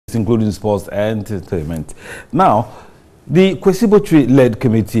including sports and entertainment. Now, the Kwesi-Botry-led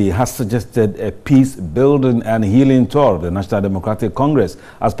committee has suggested a peace-building and healing tour of the National Democratic Congress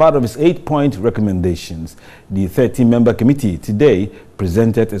as part of its 8-point recommendations. The 13-member committee today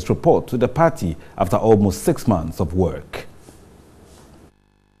presented its report to the party after almost 6 months of work.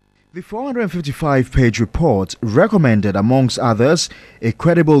 The 455-page report recommended, amongst others, a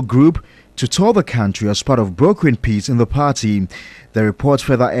credible group to tour the country as part of brokering peace in the party. The report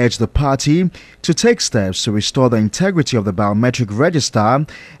further urged the party to take steps to restore the integrity of the biometric register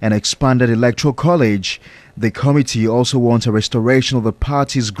and expanded electoral college. The committee also wants a restoration of the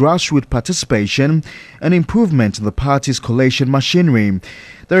party's grassroots participation and improvement in the party's collation machinery.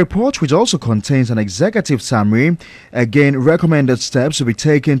 The report, which also contains an executive summary, again recommended steps to be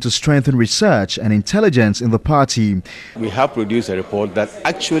taken to strengthen research and intelligence in the party. We have produced a report that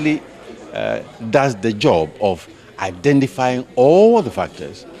actually does the job of identifying all the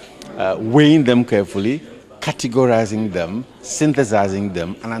factors, weighing them carefully, categorizing them, synthesizing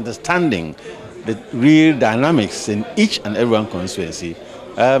them, and understanding the real dynamics in each and every one constituency.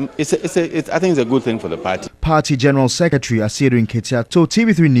 I think it's a good thing for the party. Party General Secretary Asiedu-Dartey told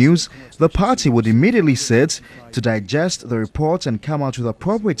TV3 News the party would immediately sit to digest the report and come out with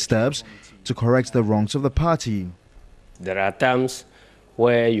appropriate steps to correct the wrongs of the party. There are times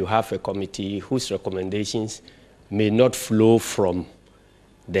where you have a committee whose recommendations may not flow from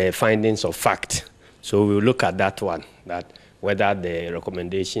the findings of fact. So we'll look at that one, that whether the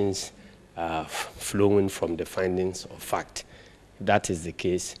recommendations are flowing from the findings of fact. If that is the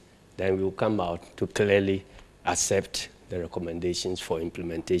case, then we'll come out to clearly accept the recommendations for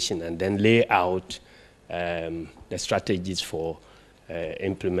implementation and then lay out the strategies for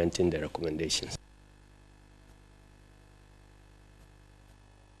implementing the recommendations.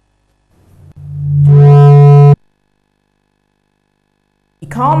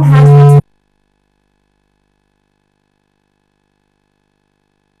 Calm has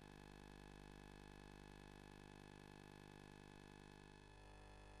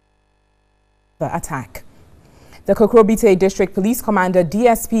the attack. The Kokrobite District Police Commander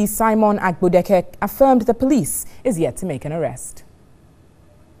DSP Simon Agbodeke affirmed the police is yet to make an arrest.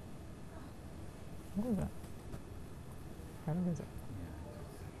 What was that? I don't know.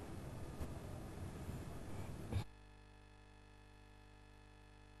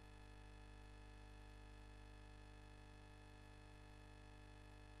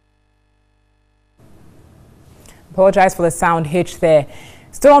 Apologize for the sound hitch there.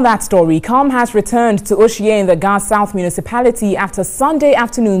 Still on that story, calm has returned to Oshie in the Gas South municipality after Sunday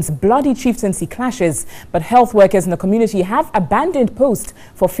afternoon's bloody chieftaincy clashes. But health workers in the community have abandoned post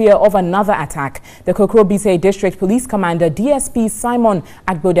for fear of another attack. The Kokrobite District Police Commander DSP Simon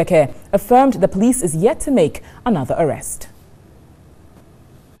Agbodeke affirmed the police is yet to make another arrest.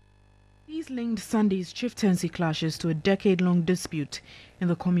 These linked Sunday's chieftaincy clashes to a decade-long dispute in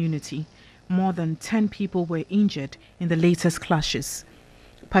the community. More than 10 people were injured in the latest clashes.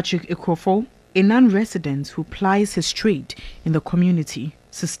 Patrick Ekrofo, a non-resident who plies his trade in the community,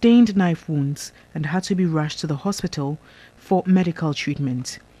 sustained knife wounds and had to be rushed to the hospital for medical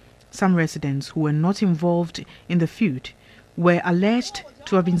treatment. Some residents who were not involved in the feud were alleged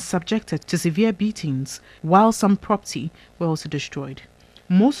to have been subjected to severe beatings, while some property were also destroyed.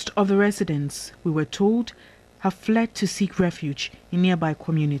 Most of the residents, we were told, have fled to seek refuge in nearby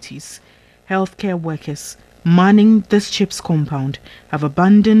communities. Healthcare workers manning this chief's compound have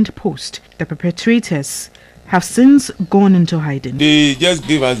abandoned post. The perpetrators have since gone into hiding. They just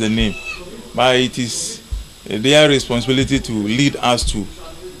give us the name, but it is their responsibility to lead us to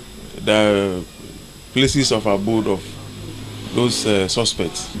the places of abode of those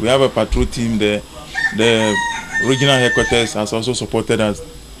suspects. We have a patrol team there. The regional headquarters has also supported us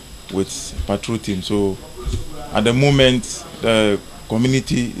with patrol team. So at the moment, the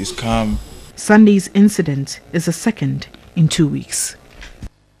community is calm. Sunday's incident is the second in 2 weeks.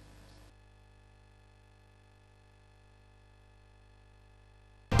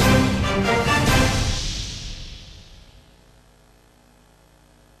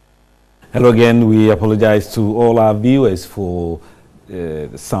 Hello again. We apologize to all our viewers for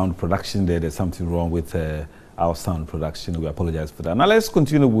the sound production there. There's something wrong with our sound production. We apologize for that. Now let's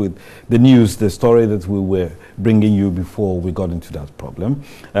continue with the news, the story that we were bringing you before we got into that problem.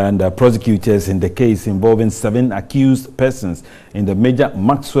 And prosecutors in the case involving 7 accused persons in the Major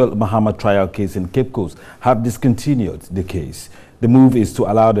Maxwell Mahama trial case in Cape Coast have discontinued the case. The move is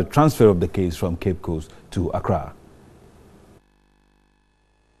to allow the transfer of the case from Cape Coast to Accra.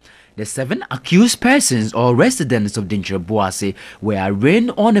 The 7 accused persons or residents of Dinchirabuase were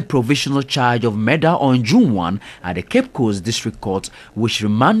arraigned on a provisional charge of murder on June 1 at the Cape Coast District Court, which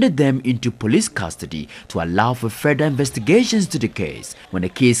remanded them into police custody to allow for further investigations to the case. When the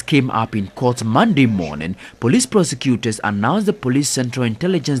case came up in court Monday morning, police prosecutors announced the Police Central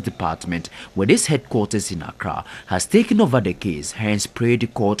Intelligence Department, with its headquarters in Accra, has taken over the case, hence prayed the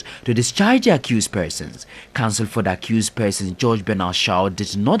court to discharge the accused persons. Counsel for the accused persons, George Bernard Shaw,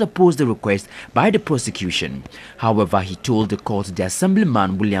 did not oppose the request by the prosecution. However, he told the court the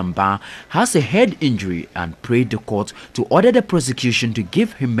Assemblyman William Barr has a head injury and prayed the court to order the prosecution to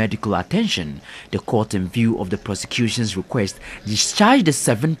give him medical attention. The court, in view of the prosecution's request, discharged the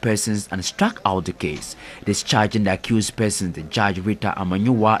 7 persons and struck out the case. Discharging the accused persons, the judge Rita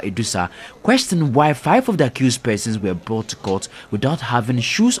Amanyuwa Edusa questioned why 5 of the accused persons were brought to court without having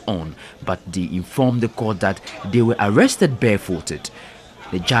shoes on, but they informed the court that they were arrested barefooted.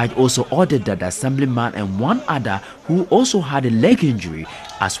 The judge also ordered that the assemblyman and 1 other who also had a leg injury,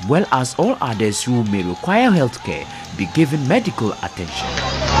 as well as all others who may require health care, be given medical attention.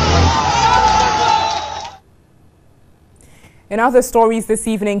 In other stories this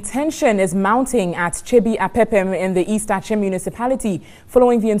evening, tension is mounting at Chebi Apepem in the East Aceh municipality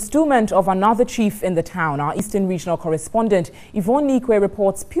following the installment of another chief in the town. Our Eastern Regional correspondent Yvonne Nikwe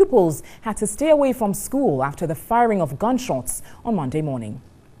reports pupils had to stay away from school after the firing of gunshots on Monday morning.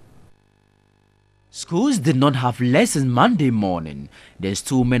 Schools did not have lessons Monday morning. The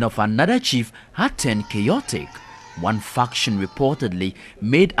installment of another chief had turned chaotic. One faction reportedly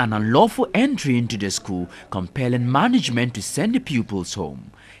made an unlawful entry into the school, compelling management to send the pupils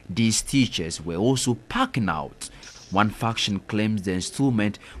home. These teachers were also packing out. One faction claims the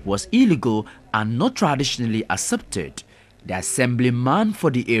installment was illegal and not traditionally accepted. The assemblyman for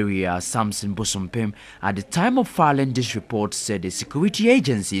the area, Samson Bosompem, at the time of filing this report said the security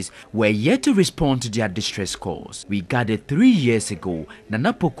agencies were yet to respond to their distress calls. We gathered 3 years ago,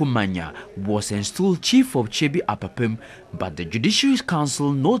 Nana Pokumanya was installed chief of Chebi Apapem, but the Judiciary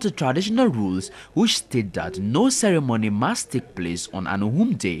Council noted traditional rules which state that no ceremony must take place on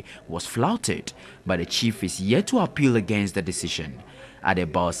Anuhum Day was flouted, but the chief is yet to appeal against the decision. At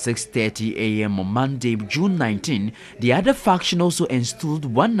about 6:30 a.m. on Monday, June 19, the other faction also installed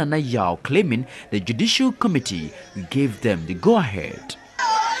one Nana Yao, claiming the Judicial Committee gave them the go-ahead.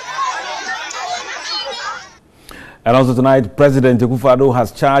 And also tonight, President Akufo-Addo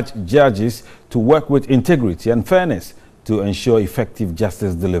has charged judges to work with integrity and fairness to ensure effective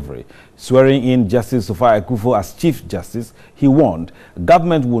justice delivery. Swearing in Justice Sophia Akufo as Chief Justice, he warned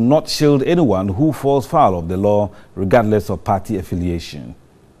government will not shield anyone who falls foul of the law, regardless of party affiliation.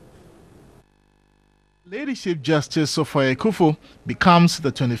 Lady Chief Justice Sophia Akufo becomes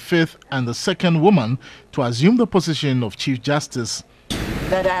the 25th and the 2nd woman to assume the position of Chief Justice.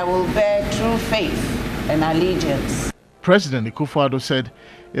 That I will bear true faith and allegiance. President Akufo-Addo said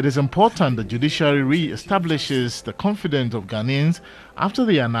it is important the judiciary re-establishes the confidence of Ghanaians after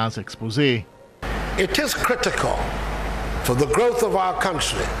the announced expose. It is critical for the growth of our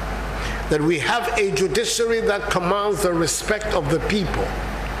country that we have a judiciary that commands the respect of the people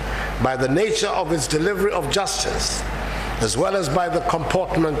by the nature of its delivery of justice, as well as by the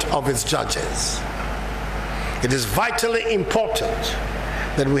comportment of its judges. It is vitally important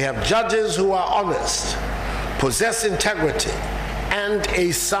that we have judges who are honest, possess integrity, and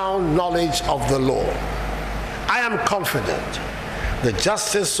a sound knowledge of the law. I am confident that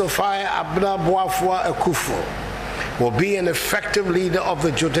Justice Sophia Abna-Boafua Akufo will be an effective leader of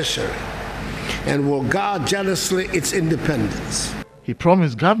the judiciary and will guard jealously its independence. He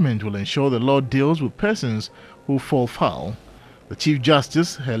promised government will ensure the law deals with persons who fall foul. The Chief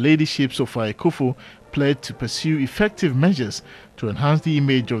Justice, Her Ladyship Sophia Akufo, pledged to pursue effective measures to enhance the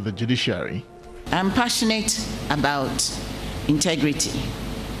image of the judiciary. I'm passionate about integrity,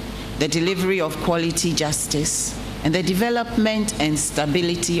 the delivery of quality justice, and the development and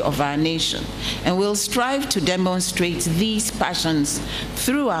stability of our nation, and will strive to demonstrate these passions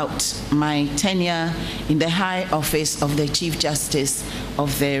throughout my tenure in the high office of the Chief Justice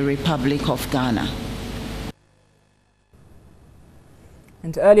of the Republic of Ghana.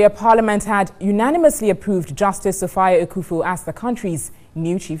 And earlier, Parliament had unanimously approved Justice Sophia Akufo as the country's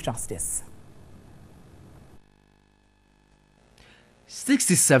new Chief Justice.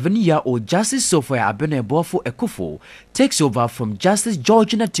 67-year-old Justice Sophia Abena-Boafo Akufo takes over from Justice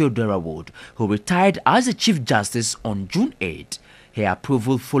Georgina Theodora Wood, who retired as the Chief Justice on June 8. Her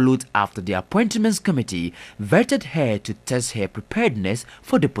approval followed after the Appointments Committee vetted her to test her preparedness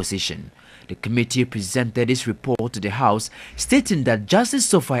for the position. The committee presented its report to the House, stating that Justice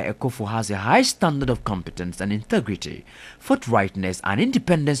Sophia Ekofo has a high standard of competence and integrity, forthrightness and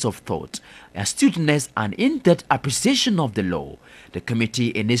independence of thought, astuteness and in-depth appreciation of the law. The committee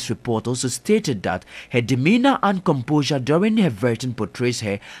in its report also stated that her demeanor and composure during her verdict portrays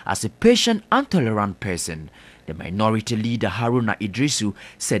her as a patient and tolerant person. The minority leader Haruna Idrisu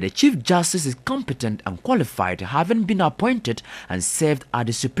said the Chief Justice is competent and qualified, having been appointed and served at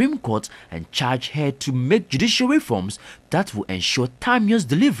the Supreme Court, and charged her to make judicial reforms that will ensure timeous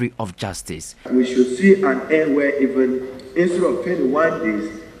delivery of justice. We should see an end where even instead of 21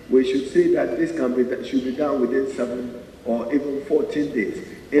 days, we should say that this should be done within 7 or even 14 days,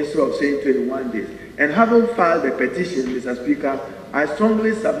 instead of saying 21 days. And having filed the petition, Mr. Speaker, I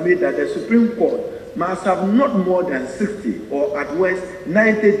strongly submit that the Supreme Court must have not more than 60 or at worst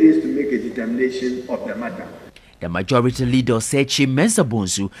 90 days to make a determination of the matter. The majority leader, Sechi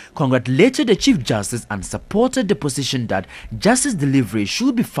Mensah-Bonsu, congratulated the Chief Justice and supported the position that justice delivery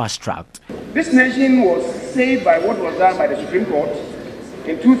should be fast-tracked. This nation was saved by what was done by the Supreme Court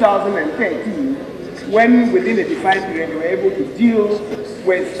in 2013, when within a defined period we were able to deal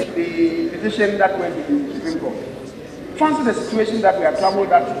with the petition that went to the Supreme Court. Fancy the situation that we have traveled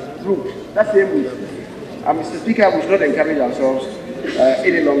that route, that same route. Mr. Speaker, we should not encourage ourselves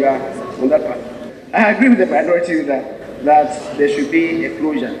any longer on that path. I agree with the minority that there should be a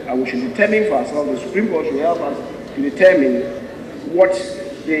closure, and we should determine for ourselves, the Supreme Court should help us to determine what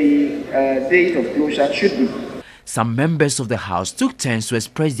the date of closure should be. Some members of the House took turns to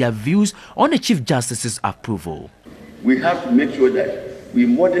express their views on the Chief Justice's approval. We have to make sure that we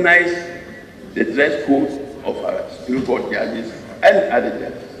modernize the dress code of our Supreme Court judges and other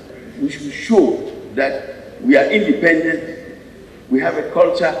judges. We should show that we are independent, we have a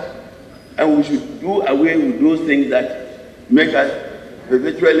culture, and we should do away with those things that make us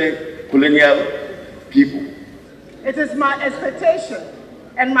perpetually colonial people. It is my expectation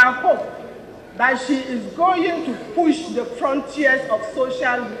and my hope that she is going to push the frontiers of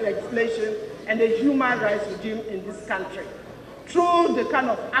social legislation and the human rights regime in this country through the kind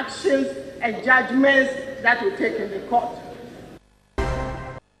of actions and judgments that we take in the court.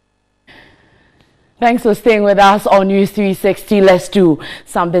 Thanks for staying with us on News 360. Let's do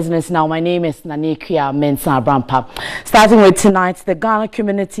some business now. My name is Nanekia Mensah-Brampa. Starting with tonight, the Ghana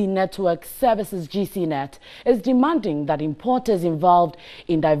Community Network Services GCNet is demanding that importers involved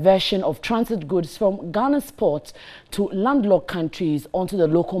in diversion of transit goods from Ghana's ports to landlocked countries onto the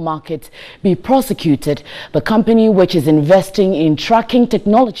local market be prosecuted. The company, which is investing in tracking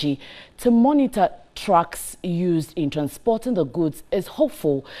technology to monitor trucks used in transporting the goods, is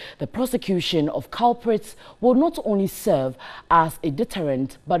hopeful the prosecution of culprits will not only serve as a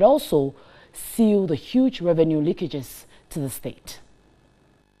deterrent but also seal the huge revenue leakages to the state.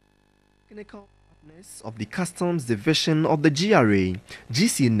 Technical partners of the Customs Division of the GRA,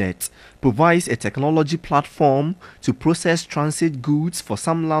 GCNet, provides a technology platform to process transit goods for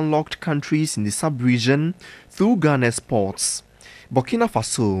some landlocked countries in the sub-region through Ghana's ports. Burkina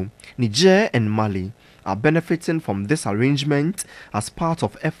Faso, Niger and Mali are benefiting from this arrangement as part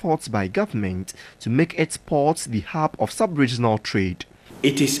of efforts by government to make its ports the hub of sub-regional trade.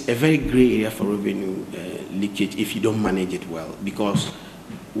 It is a very grey area for revenue leakage if you don't manage it well, because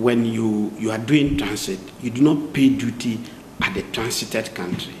when you are doing transit, you do not pay duty at the transited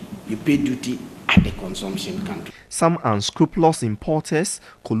country, you pay duty at the consumption country. Some unscrupulous importers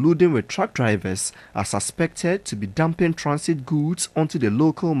colluding with truck drivers are suspected to be dumping transit goods onto the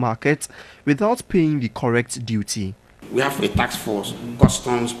local market without paying the correct duty. We have a task force,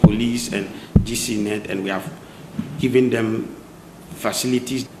 customs, police and GCNet, and we have given them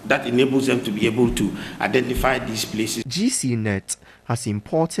facilities that enables them to be able to identify these places. GCNet has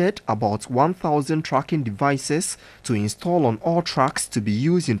imported about 1,000 tracking devices to install on all trucks to be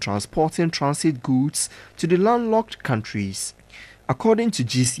used in transporting transit goods to the landlocked countries. According to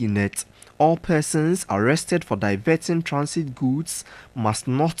GCNet, all persons arrested for diverting transit goods must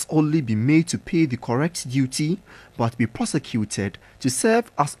not only be made to pay the correct duty, but be prosecuted to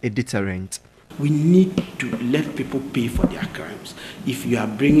serve as a deterrent. We need to let people pay for their crimes. If you are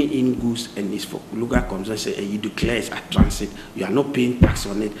bringing in goods and it's for local consumption and you declare it's at transit, you are not paying tax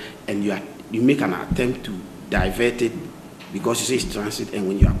on it, and you make an attempt to divert it because you say it's transit, and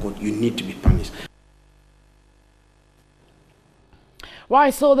when you are caught, you need to be punished.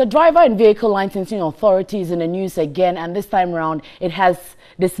 Right, so the Driver and Vehicle Licensing Authority is in the news again, and this time around it has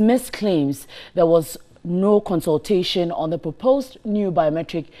dismissed claims there was no consultation on the proposed new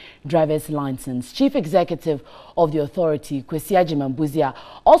biometric driver's license. Chief Executive of the authority, Kwesi Agyeman-Buzia,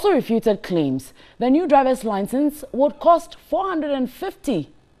 also refuted claims the new driver's license would cost 450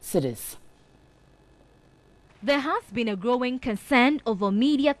 cedis. There has been a growing concern over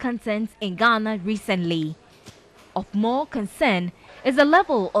media content in Ghana recently. Of more concern is the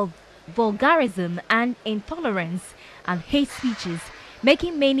level of vulgarism and intolerance and hate speeches,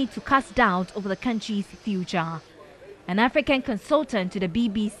 making many to cast doubt over the country's future. An African consultant to the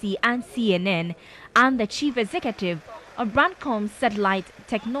BBC and CNN and the chief executive of Brandcom Satellite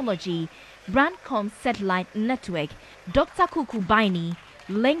Technology, Brandcom Satellite Network, Dr. Kuku Baini,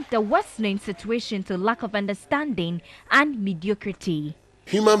 linked the worsening situation to lack of understanding and mediocrity.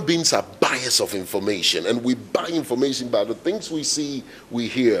 Human beings are buyers of information, and we buy information by the things we see, we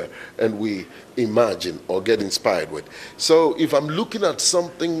hear, and we imagine or get inspired with. So if I'm looking at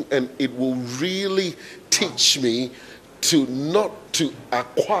something and it will really teach me to not to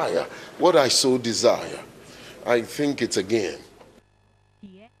acquire what I so desire, I think it's a gain.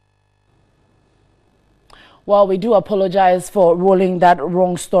 Well, we do apologize for rolling that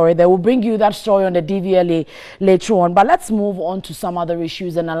wrong story. They will bring you that story on the DVLA later on. But let's move on to some other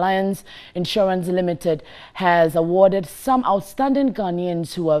issues. And Alliance Insurance Limited has awarded some outstanding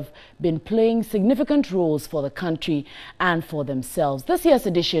Ghanaians who have been playing significant roles for the country and for themselves. This year's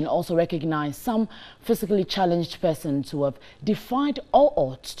edition also recognized some physically challenged persons who have defied all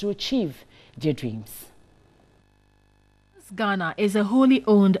odds to achieve their dreams. Ghana is a wholly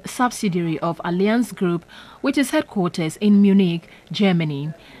owned subsidiary of Allianz Group, which is headquarters in Munich,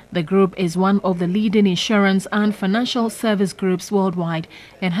 Germany. The group is one of the leading insurance and financial service groups worldwide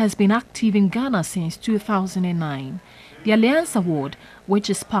and has been active in Ghana since 2009. The Allianz Award, which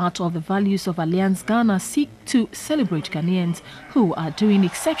is part of the values of Allianz Ghana, seek to celebrate Ghanaians who are doing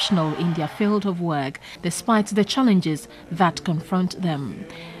exceptional in their field of work despite the challenges that confront them.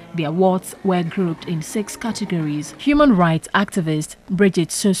 The awards were grouped in 6 categories. Human rights activist Bridget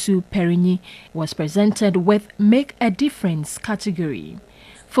Sosu Perigny was presented with Make a Difference category.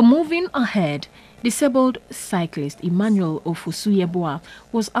 For moving ahead, disabled cyclist Emmanuel Ofusuyeboa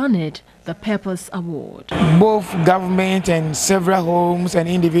was honored the Purpose Award. Both government and several homes and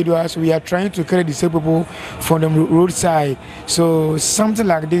individuals, we are trying to carry disabled people from the roadside. So something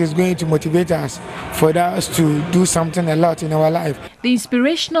like this is going to motivate us for us to do something a lot in our life. The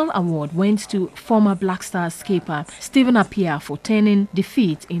Inspirational Award went to former Black Stars skipper Stephen Appiah for turning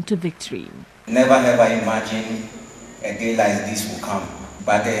defeat into victory. Never ever imagined a day like this will come,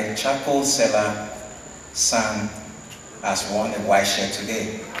 but the charcoal seller Sam has won a white shirt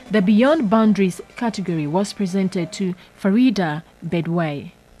today. The Beyond Boundaries category was presented to Farida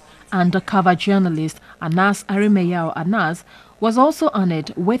Bedway. Undercover journalist Anas Arimeyao Anas was honored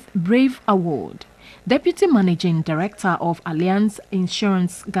honored with Brave Award. Deputy Managing Director of Allianz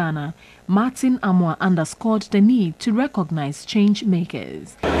Insurance Ghana, Martin Amwa, underscored the need to recognize change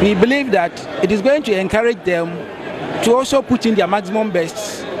makers. We believe that it is going to encourage them to also put in their maximum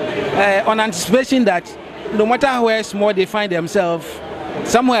best on anticipation that no matter where small they find themselves,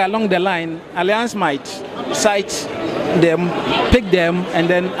 somewhere along the line, Allianz might cite them, pick them, and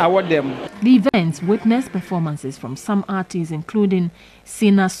then award them. The events witnessed performances from some artists including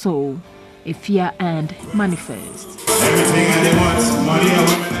Sina Soul, Efia and Manifest. Everything I want,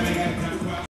 money,